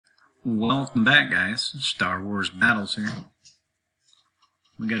Welcome back, guys. Star Wars Battles here.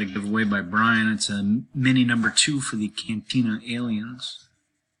 We got a giveaway by Brian. It's a mini number 2 for the Cantina Aliens.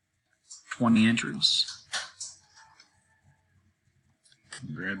 20 entries.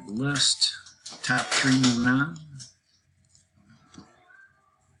 Grab the list. Top 3 moving on.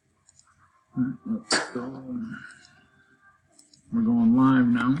 Let's go. We're going live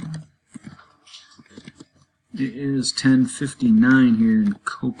now. It is 10:59 here in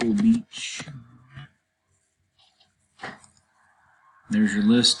Cocoa Beach. There's your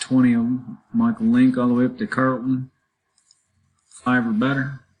list, 20 of them. Michael Link all the way up to Carlton. 5 or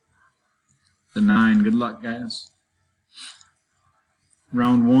better. The 9. Good luck, guys.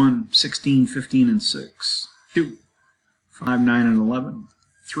 Round 1, 16, 15, and 6. 2, 5, 9, and 11.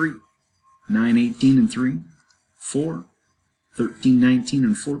 3, 9, 18, and 3. 4, 13, 19,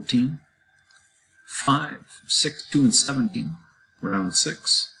 and 14. 5, 6, 2, and 17. Round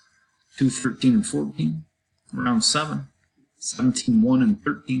 6, 2, 13, and 14. Round 7, 17, 1, and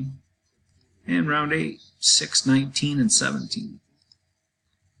 13. And round 8, 6, 19, and 17.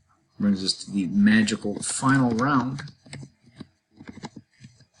 Brings us to the magical final round.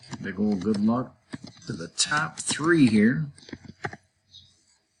 Big old good luck to the top 3 here.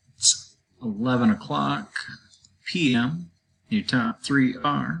 It's 11 o'clock p.m. Your top 3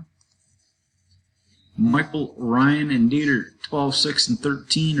 are Michael, Ryan, and Dieter. 12, 6, and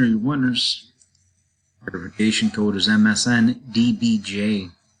 13 are your winners. Verification code is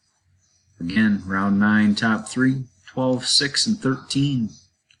MSNDBJ. Again, round 9, top 3, 12, 6, and 13.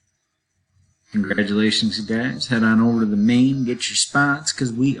 Congratulations, guys. Head on over to the main, get your spots,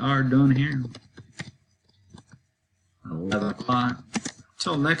 because we are done here. 11 o'clock.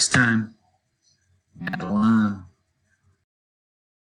 Till next time, battle on.